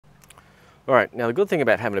All right, now the good thing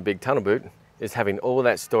about having a big tunnel boot is having all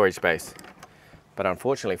that storage space. But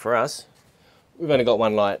unfortunately for us, we've only got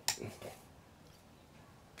one light.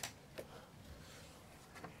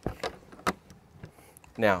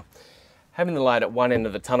 Now, having the light at one end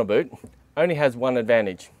of the tunnel boot only has one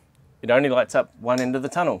advantage. It only lights up one end of the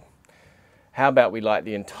tunnel. How about we light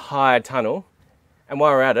the entire tunnel, and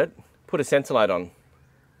while we're at it, put a sensor light on.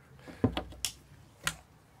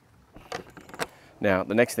 Now,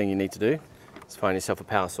 the next thing you need to do is find yourself a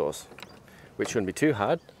power source, which shouldn't be too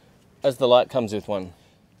hard, as the light comes with one.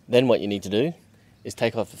 Then what you need to do is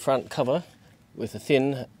take off the front cover with a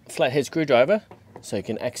thin flathead screwdriver so you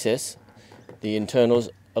can access the internals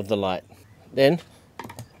of the light. Then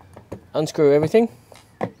unscrew everything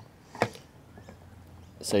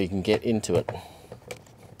so you can get into it.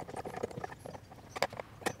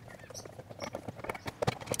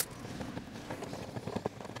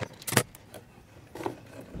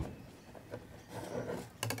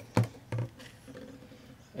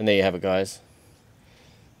 And there you have it, guys,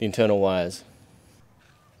 the internal wires.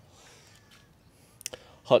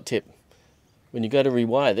 Hot tip, when you go to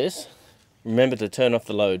rewire this, remember to turn off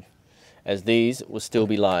the load, as these will still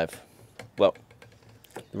be live. Well,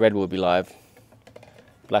 the red will be live,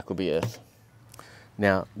 black will be earth.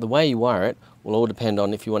 Now, the way you wire it will all depend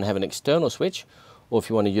on if you want to have an external switch or if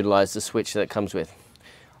you want to utilize the switch that it comes with.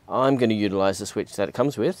 I'm going to utilize the switch that it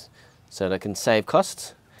comes with so that I can save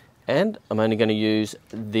costs, and I'm only going to use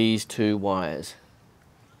these two wires,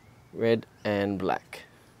 red and black.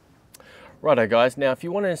 Righto guys, now if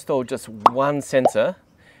you want to install just one sensor,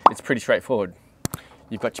 it's pretty straightforward.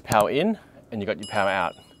 You've got your power in and you've got your power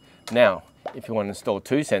out. Now, if you want to install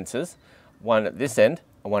two sensors, one at this end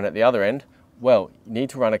and one at the other end, well, you need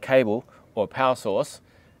to run a cable or a power source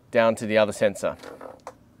down to the other sensor.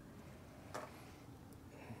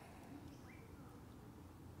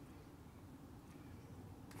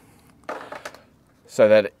 So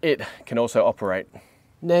that it can also operate.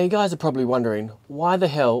 Now you guys are probably wondering, why the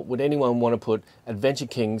hell would anyone want to put Adventure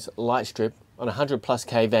King's light strip on a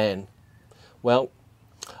 100+K van? Well,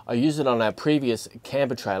 I used it on our previous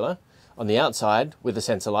camper trailer on the outside with a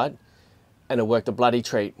sensor light, and it worked a bloody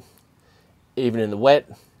treat. Even in the wet,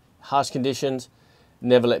 harsh conditions,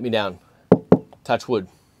 never let me down. Touch wood.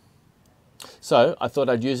 So I thought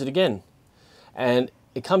I'd use it again. And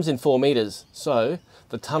it comes in 4 meters, so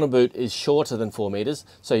the tunnel boot is shorter than 4 meters,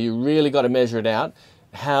 so you really got to measure it out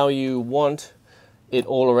how you want it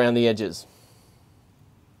all around the edges.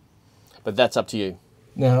 But that's up to you.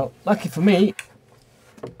 Now, lucky for me,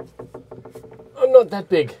 I'm not that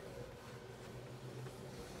big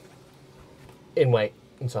in weight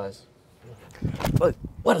and size. But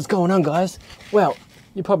what is going on, guys? Well,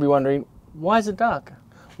 you're probably wondering, why is it dark?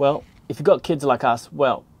 Well, if you've got kids like us,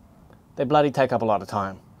 well, they bloody take up a lot of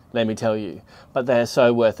time, let me tell you, but they're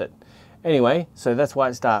so worth it. Anyway, so that's why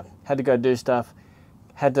it's dark. Had to go do stuff,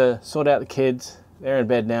 had to sort out the kids, they're in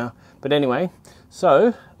bed now. But anyway,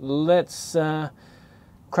 so let's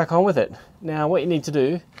crack on with it. Now what you need to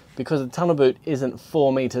do, because the tunnel boot isn't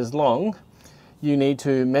 4 meters long, you need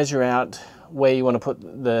to measure out where you want to put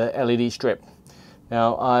the LED strip.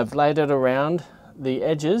 Now I've laid it around the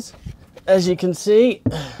edges, as you can see,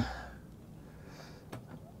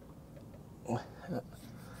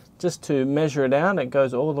 just to measure it out. It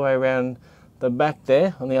goes all the way around the back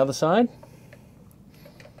there on the other side.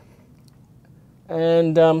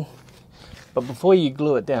 And but before you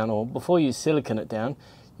glue it down, or before you silicone it down,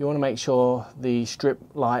 you want to make sure the strip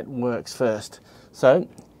light works first. So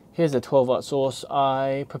here's a 12-watt source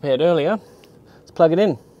I prepared earlier. Let's plug it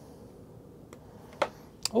in.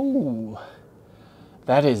 Oh,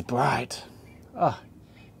 that is bright. Oh,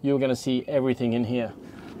 you're going to see everything in here.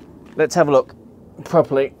 Let's have a look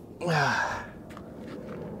properly.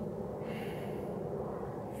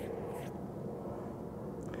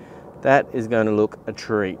 That is going to look a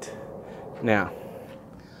treat. Now,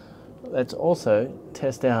 let's also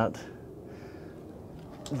test out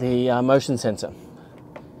the motion sensor,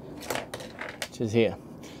 which is here.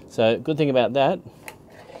 So, good thing about that,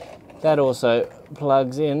 that also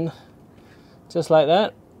plugs in just like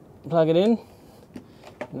that. Plug it in.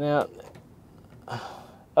 Now, oh,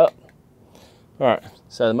 all right.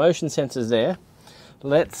 So the motion sensor's there.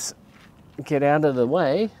 Let's get out of the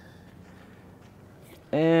way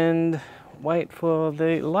and wait for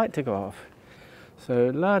the light to go off.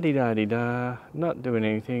 So la-di-da-di-da, not doing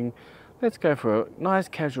anything. Let's go for a nice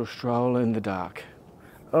casual stroll in the dark.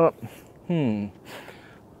 Oh,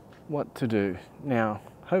 what to do? Now,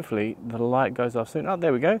 hopefully the light goes off soon. Oh,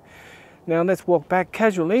 there we go. Now let's walk back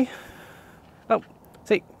casually. Oh,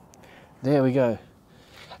 see, there we go.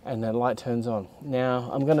 and the light turns on. Now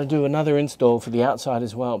I'm going to do another install for the outside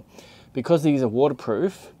as well. Because these are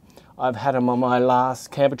waterproof, I've had them on my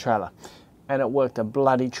last camper trailer and it worked a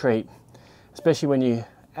bloody treat, especially when you're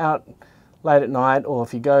out late at night, or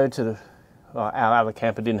if you go to the, well, our other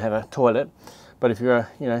camper didn't have a toilet, but if you're,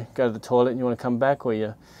 go to the toilet and you want to come back, or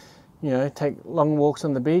you take long walks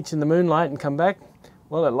on the beach in the moonlight and come back,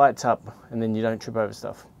 well, it lights up and then you don't trip over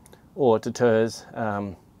stuff, or deters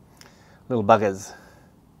little buggers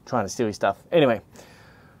trying to steal your stuff. Anyway,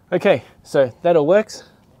 okay, so that all works.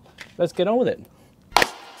 Let's get on with it.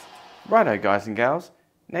 Righto, guys and gals.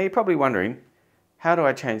 Now you're probably wondering, how do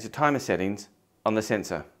I change the timer settings on the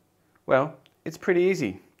sensor? Well, it's pretty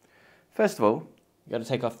easy. First of all, you got to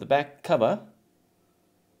take off the back cover,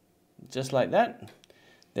 just like that.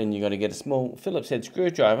 Then you got to get a small Phillips head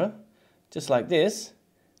screwdriver, just like this.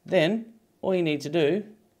 Then all you need to do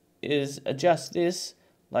is adjust this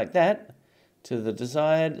like that to the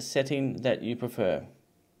desired setting that you prefer.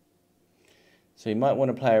 So you might want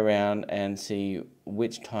to play around and see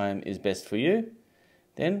which time is best for you.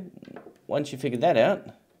 Then, once you figure that out,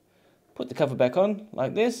 put the cover back on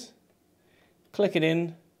like this, click it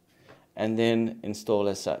in, and then install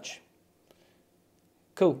as such.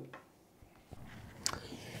 Cool.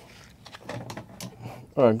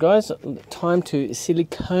 Alright guys, time to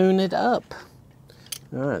silicone it up.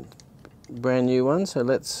 Alright, brand new one, so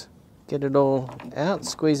let's get it all out,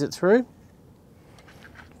 squeeze it through.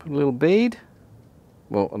 Put a little bead.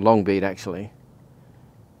 Well, a long bead actually.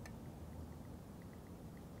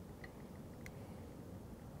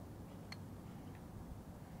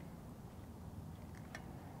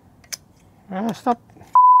 Stop.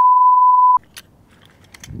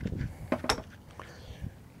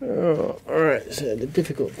 Oh, alright, so the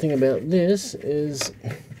difficult thing about this is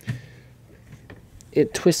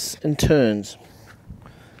it twists and turns.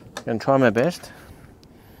 I'm going to try my best.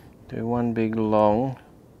 Do one big long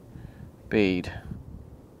bead.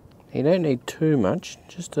 You don't need too much,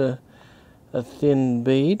 just a thin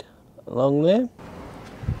bead along there.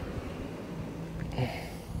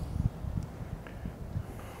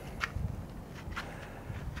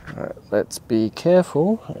 Alright, let's be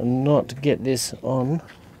careful and not get this on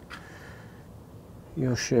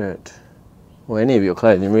your shirt, or any of your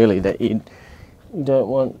clothing really that you don't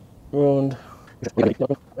want ruined.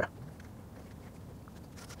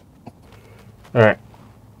 Alright,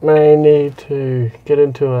 may need to get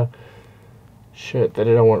into a shirt that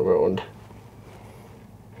I don't want ruined.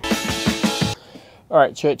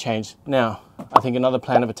 Alright, shirt change. Now, I think another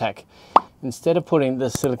plan of attack. Instead of putting the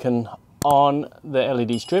silicone on the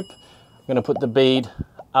LED strip, I'm going to put the bead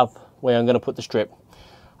up where I'm going to put the strip.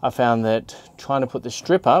 I found that trying to put the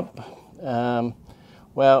strip up,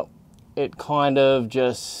 well, it kind of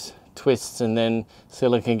just twists and then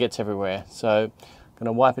silicone gets everywhere. So I'm going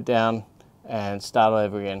to wipe it down and start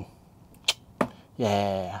over again.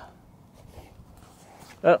 Yeah.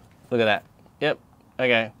 Oh, look at that. Yep.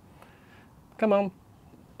 Okay. Come on.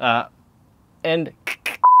 And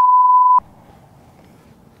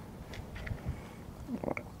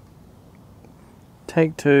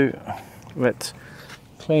take two. Let's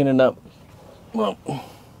clean it up. Well,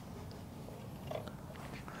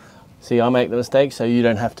 see, I make the mistake, so you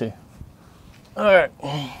don't have to. All right.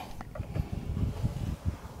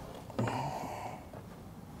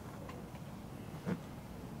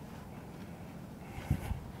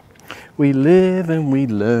 We live and we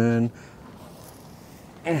learn.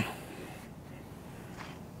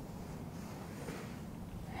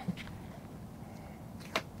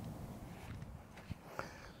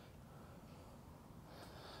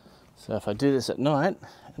 So if I do this at night,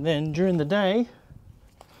 and then during the day,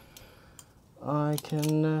 I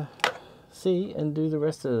can see and do the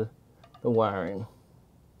rest of the wiring.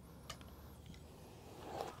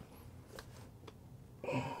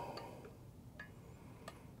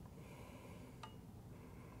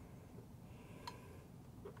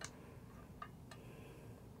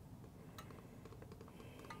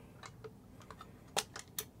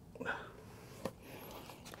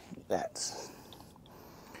 That's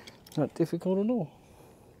not difficult at all.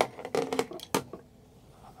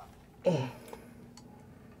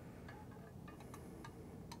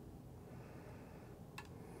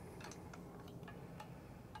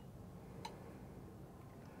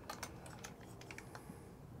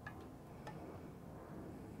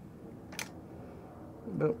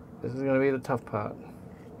 But this is going to be the tough part.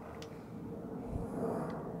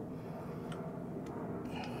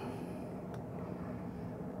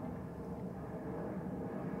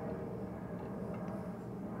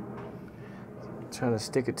 Trying to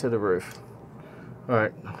stick it to the roof.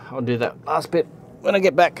 Alright, I'll do that last bit when I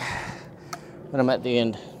get back, when I'm at the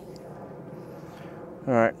end.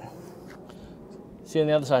 All right. See you on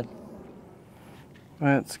the other side.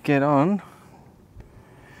 Let's get on.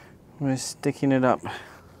 We're sticking it up.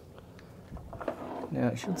 Now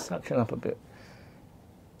it should suction up a bit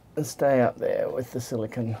and stay up there with the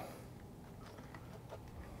silicone.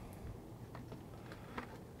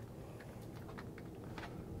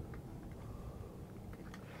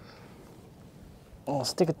 I'll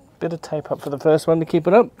stick a bit of tape up for the first one to keep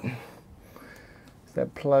it up.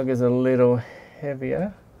 That plug is a little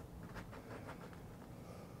heavier.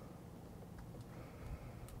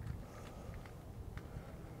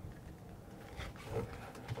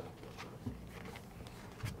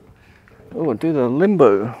 Oh, do the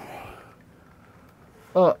limbo.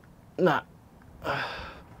 Oh, nah.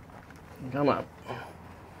 Come up.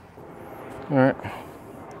 All right.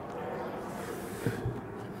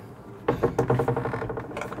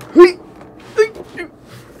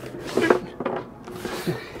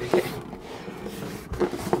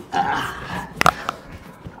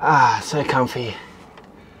 So comfy.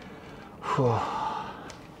 Whew.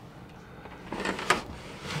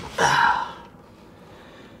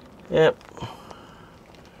 Yep.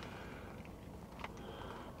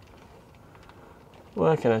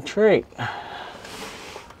 Working a treat.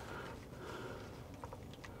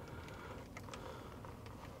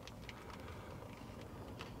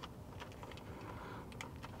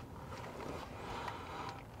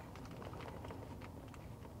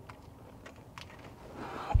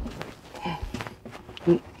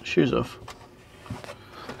 Shoes off.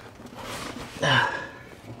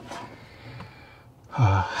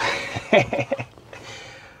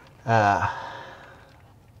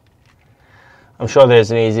 I'm sure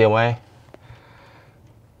there's an easier way,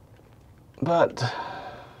 but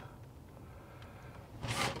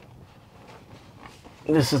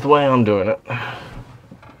this is the way I'm doing it.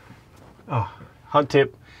 Oh, hot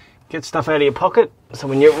tip, get stuff out of your pocket so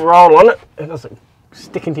when you roll on it, it doesn't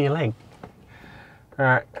stick into your leg. All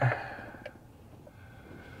right.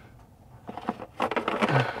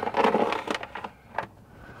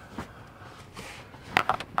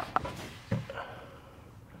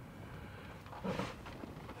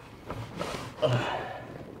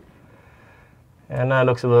 I know it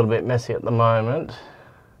looks a little bit messy at the moment,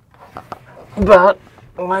 but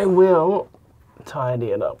I will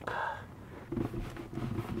tidy it up.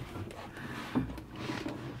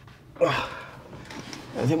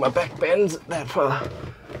 I think my back bends that far.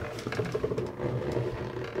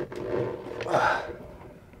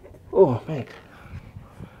 Oh, man.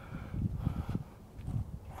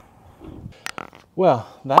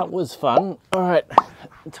 Well, that was fun. All right,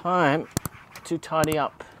 time to tidy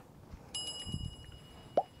up.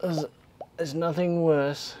 There's nothing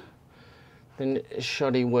worse than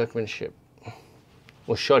shoddy workmanship,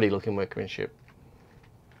 or shoddy looking workmanship.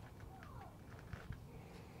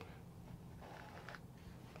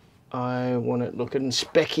 I want it looking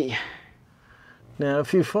specky. Now,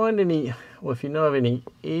 if you find any, or if you know of any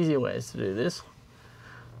easier ways to do this,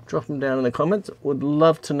 drop them down in the comments. Would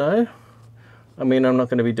love to know. I mean, I'm not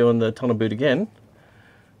going to be doing the tunnel boot again,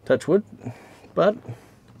 touch wood, but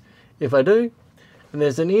if I do, and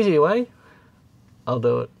there's an easier way, I'll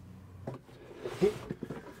do it.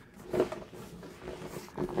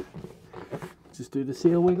 Just do the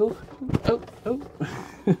seal wiggle. Oh, oh.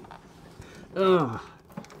 Oh.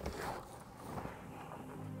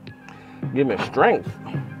 Give me strength.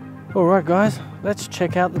 All right, guys, let's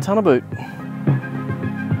check out the tunnel boot.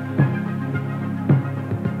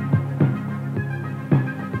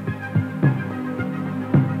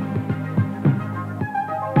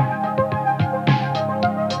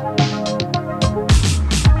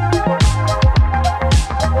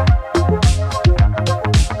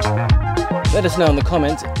 Let us know in the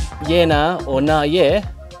comments, yeah, nah, or nah, yeah,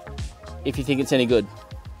 if you think it's any good.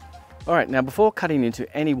 All right, now before cutting into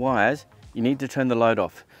any wires, you need to turn the load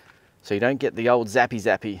off so you don't get the old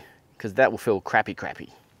zappy, because that will feel crappy.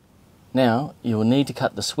 Now, you will need to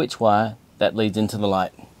cut the switch wire that leads into the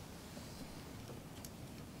light.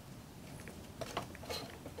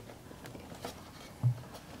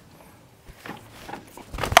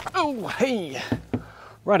 Oh, hey!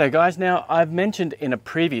 Righto guys, now I've mentioned in a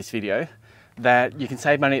previous video that you can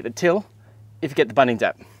save money at the till if you get the Bunnings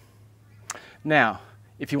app. Now,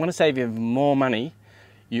 if you want to save even more money,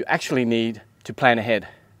 you actually need to plan ahead.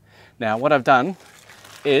 Now, what I've done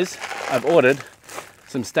is I've ordered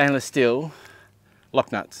some stainless steel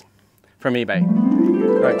lock nuts from eBay.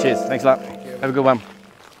 All right, cheers. Thanks a lot. Have a good one.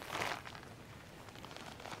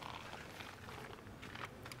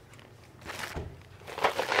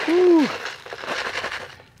 Woo.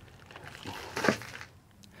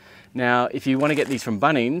 Now, if you want to get these from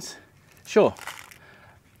Bunnings, sure,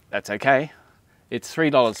 that's okay. It's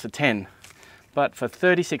 $3 for 10, but for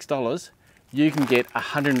 $36, you can get a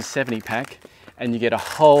 170 pack and you get a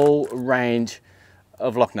whole range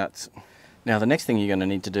of lock nuts. Now the next thing you're going to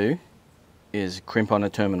need to do is crimp on a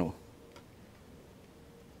terminal.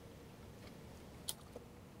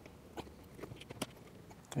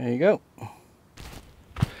 There you go.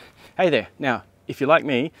 Hey there, now if you're like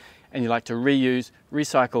me and you like to reuse,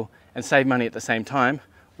 recycle and save money at the same time,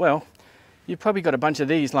 well, you've probably got a bunch of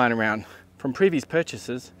these lying around from previous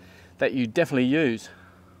purchases that you definitely use.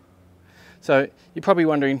 So you're probably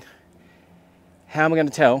wondering, how am I going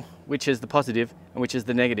to tell which is the positive and which is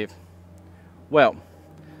the negative? Well,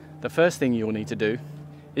 the first thing you'll need to do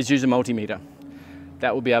is use a multimeter.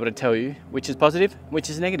 That will be able to tell you which is positive, which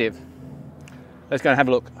is negative. Let's go and have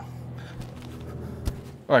a look.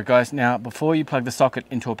 Alright guys, now before you plug the socket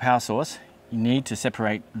into a power source, you need to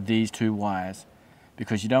separate these two wires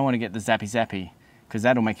because you don't want to get the zappy because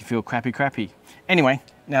that'll make you feel crappy. Anyway,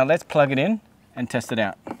 now let's plug it in and test it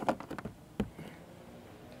out.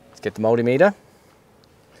 Let's get the multimeter.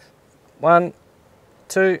 1,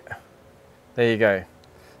 2, there you go.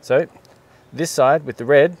 So this side with the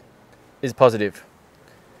red is positive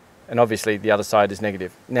and obviously the other side is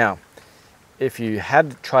negative. Now, if you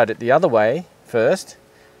had tried it the other way first,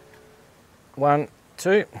 1,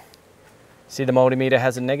 2, see the multimeter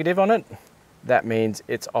has a negative on it? That means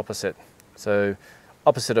it's opposite. So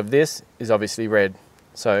opposite of this is obviously red.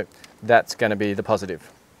 So that's going to be the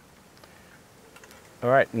positive. All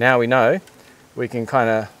right, now we know, we can kind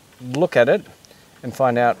of look at it and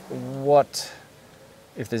find out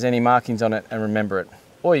if there's any markings on it and remember it.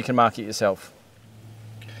 Or you can mark it yourself.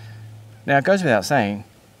 Now it goes without saying,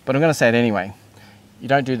 but I'm going to say it anyway. You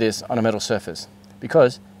don't do this on a metal surface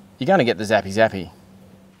because you're going to get the zappy.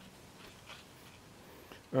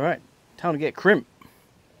 All right, time to get crimp.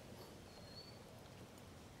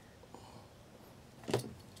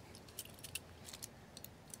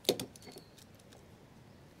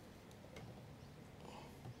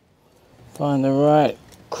 Find the right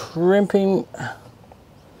crimping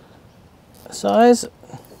size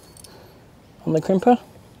on the crimper.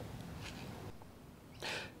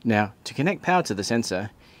 Now, to connect power to the sensor,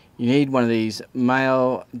 you need one of these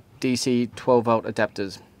male DC 12 volt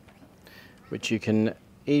adapters, which you can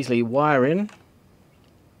easily wire in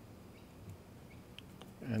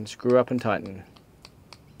and screw up and tighten.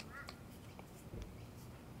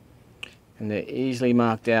 And they're easily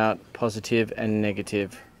marked out positive and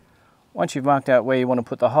negative. Once you've marked out where you want to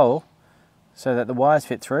put the hole so that the wires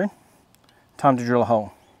fit through, time to drill a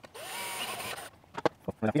hole.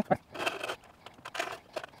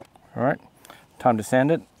 Alright, time to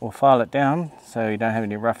sand it or file it down so you don't have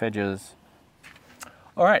any rough edges.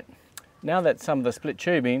 Alright, now that some of the split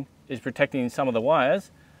tubing is protecting some of the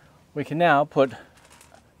wires, we can now put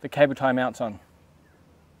the cable tie mounts on.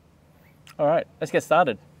 Alright, let's get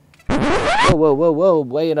started. Whoa,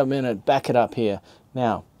 wait a minute, back it up here.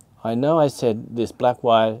 Now, I know I said this black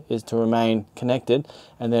wire is to remain connected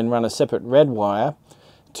and then run a separate red wire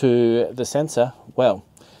to the sensor. Well,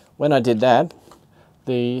 when I did that,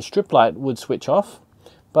 the strip light would switch off,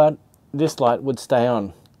 but this light would stay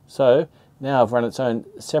on. So now I've run its own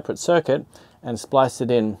separate circuit and spliced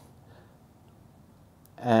it in,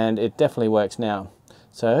 and it definitely works now.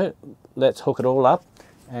 So let's hook it all up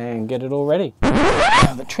and get it all ready.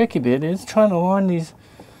 Now the tricky bit is trying to line these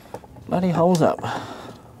bloody holes up.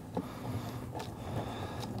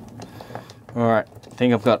 Alright, I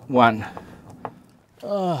think I've got one.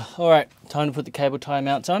 Alright, time to put the cable tie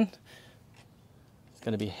mounts on. It's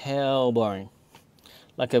going to be hell boring.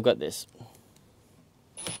 Like I've got this.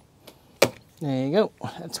 There you go,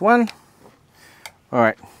 that's one.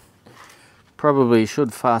 Alright, probably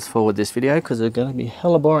should fast forward this video because it's going to be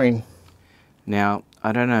hella boring. Now,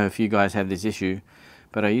 I don't know if you guys have this issue,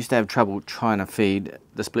 but I used to have trouble trying to feed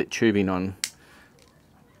the split tubing on.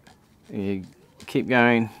 You keep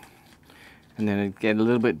going and then it get a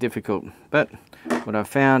little bit difficult. But what I've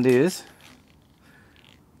found is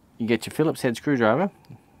you get your Phillips head screwdriver.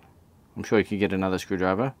 I'm sure you could get another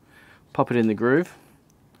screwdriver. Pop it in the groove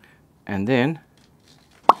and then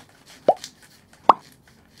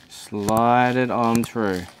slide it on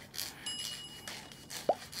through.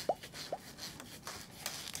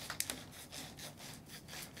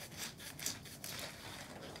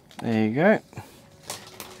 There you go.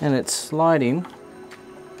 And it's sliding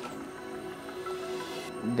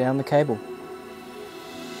down the cable.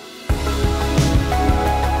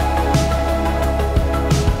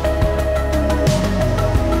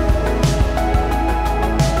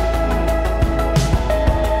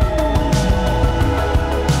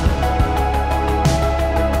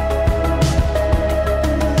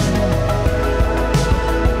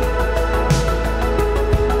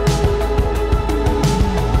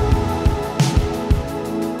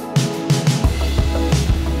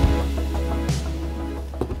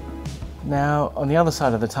 the other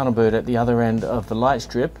side of the tunnel boot, at the other end of the light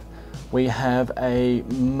strip, we have a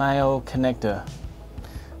male connector.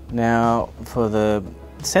 Now for the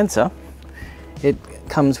sensor, it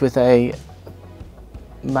comes with a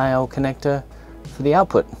male connector for the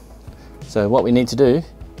output. So what we need to do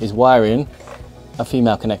is wire in a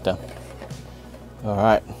female connector. All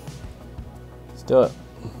right, let's do it.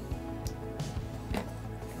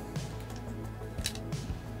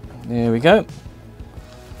 There we go.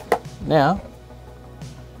 Now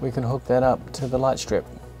we can hook that up to the light strip.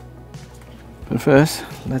 But first,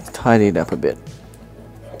 let's tidy it up a bit.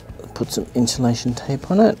 Put some insulation tape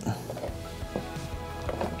on it.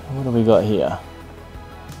 What do we got here?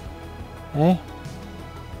 Hey?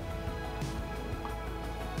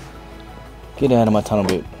 Get out of my tunnel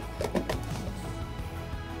boot.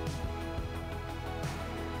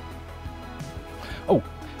 Oh,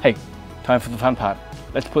 hey, time for the fun part.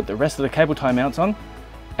 Let's put the rest of the cable tie mounts on,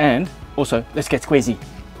 and also let's get squeezy.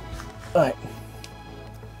 All right.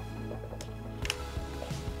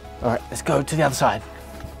 All right, let's go to the other side.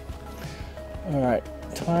 All right,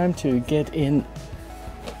 time to get in.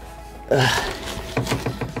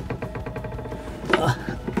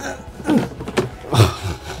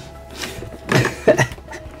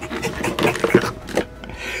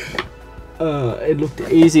 It looked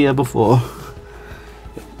easier before.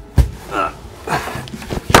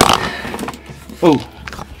 Oh,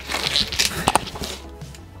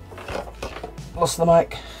 lost the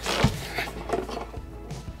mic.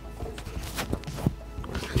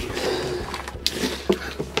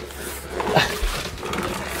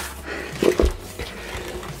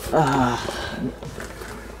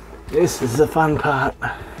 This is the fun part. All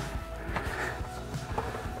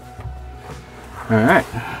right,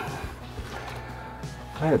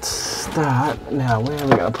 let's start. Now, where are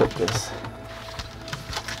we going to put this?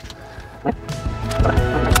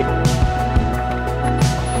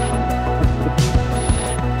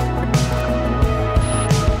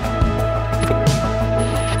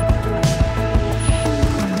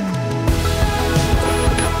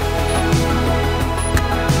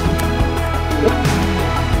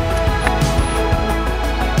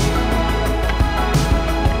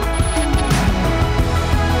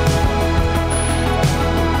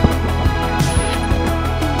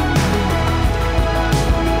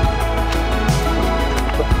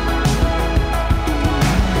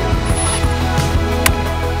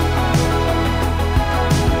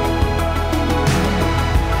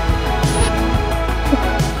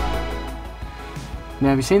 Now,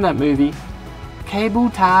 have you seen that movie, Cable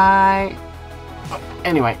Tie?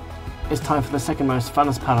 Anyway, it's time for the second most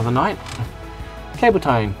funnest part of the night, cable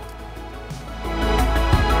tying.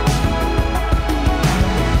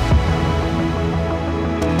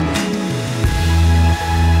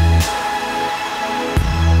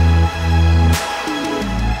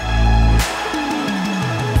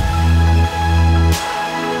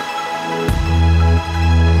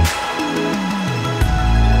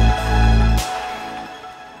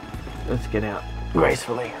 Let's get out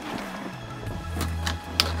gracefully.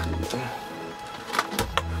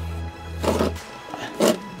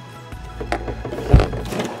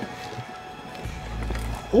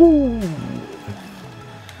 Ooh,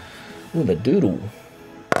 what a doodle.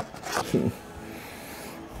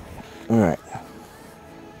 All right.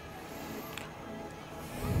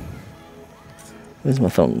 Where's my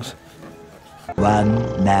thongs?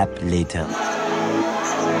 One nap later.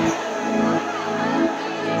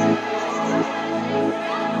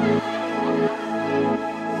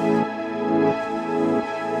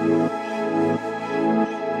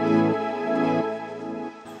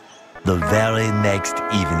 The very next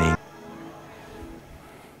evening.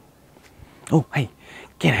 Oh, hey,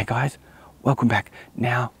 g'day guys. Welcome back.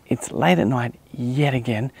 Now, it's late at night yet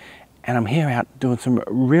again, and I'm here out doing some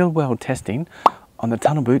real world testing on the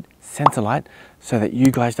tunnel boot sensor light so that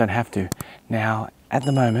you guys don't have to. Now, at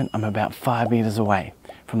the moment, I'm about 5 meters away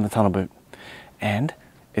from the tunnel boot, and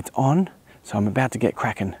it's on, so I'm about to get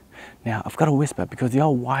cracking. Now, I've got to whisper because the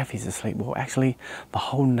old wifey's asleep. Well, actually, the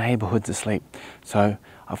whole neighborhood's asleep. So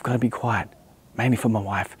I've got to be quiet, mainly for my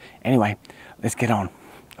wife. Anyway, let's get on.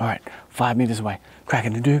 All right, 5 meters away.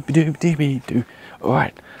 Crack-a-doo-doo-doo-doo-doo. All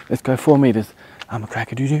right, let's go 4 meters. I'm a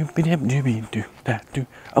crack-a-doo-doo-doo-doo-doo.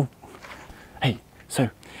 Oh, hey,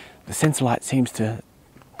 so the sensor light seems to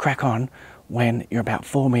crack on when you're about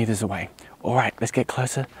 4 meters away. All right, let's get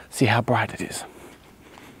closer, see how bright it is.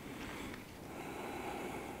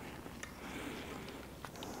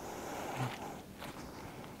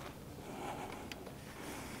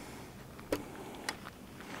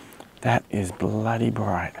 That is bloody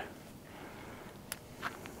bright.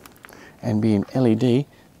 And being LED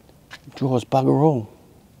draws bugger all.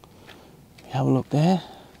 Have a look there.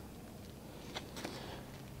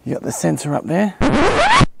 You got the sensor up there.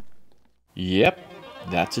 Yep,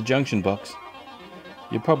 that's a junction box.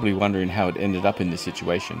 You're probably wondering how it ended up in this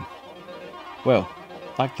situation. Well,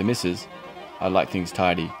 like the missus, I like things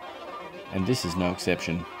tidy, and this is no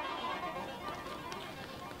exception.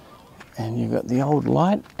 And you've got the old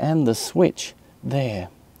light and the switch there.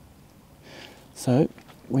 So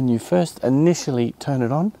when you first initially turn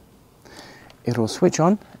it on, it'll switch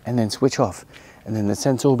on and then switch off, and then the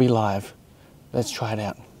sensor will be live. Let's try it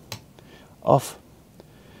out. Off,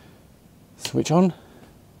 switch on,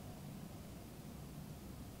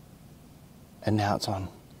 and now it's on.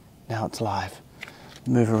 Now it's live.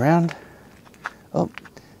 Move around. Oh,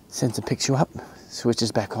 sensor picks you up,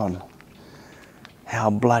 switches back on. How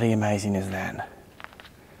bloody amazing is that?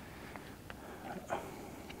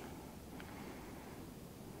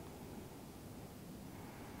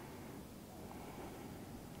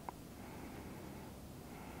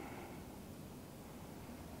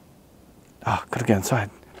 Oh, gotta go inside.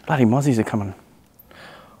 Bloody mozzies are coming.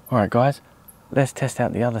 Alright guys, let's test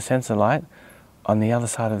out the other sensor light on the other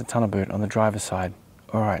side of the tunnel boot, on the driver's side.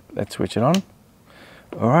 Alright, let's switch it on.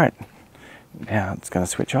 Alright, now it's going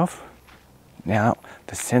to switch off. Now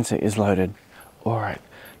the sensor is loaded. Alright,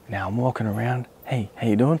 now I'm walking around. Hey, how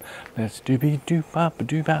you doing? Let's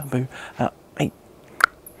do-be-do-ba-ba-do-ba-boo. Hey.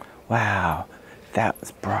 Wow, that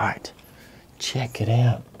was bright. Check it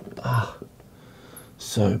out. Ah,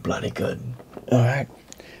 so bloody good. Alright,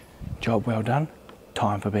 job well done.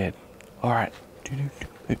 Time for bed. Alright.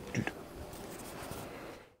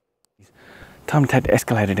 Time to take the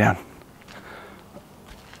escalator down.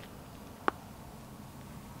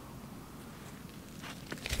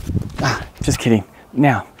 Ah, just kidding.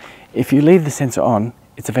 Now, if you leave the sensor on,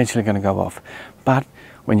 it's eventually going to go off. But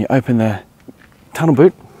when you open the tunnel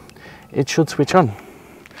boot, it should switch on.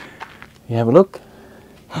 You have a look.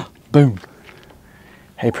 Boom.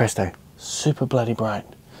 Hey presto. Super bloody bright.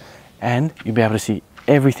 And you'll be able to see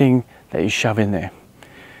everything that you shove in there.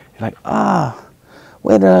 You're like, ah,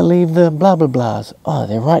 where did I leave the blah blah blahs? Oh,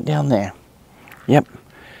 they're right down there. Yep.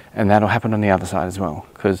 And that'll happen on the other side as well,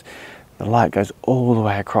 because the light goes all the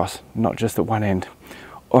way across, not just at one end.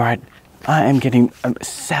 Alright, I am getting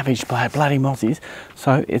savaged by bloody mozzies,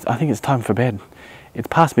 so I think it's time for bed. It's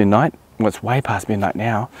past midnight. Well, it's way past midnight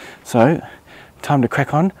now, so time to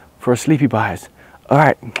crack on for a sleepy bias.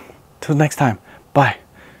 Alright, till next time. Bye.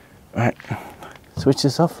 Alright, switch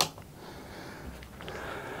this off.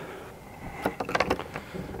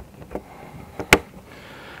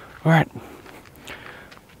 Alright,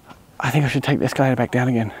 I think I should take the escalator back down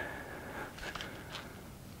again.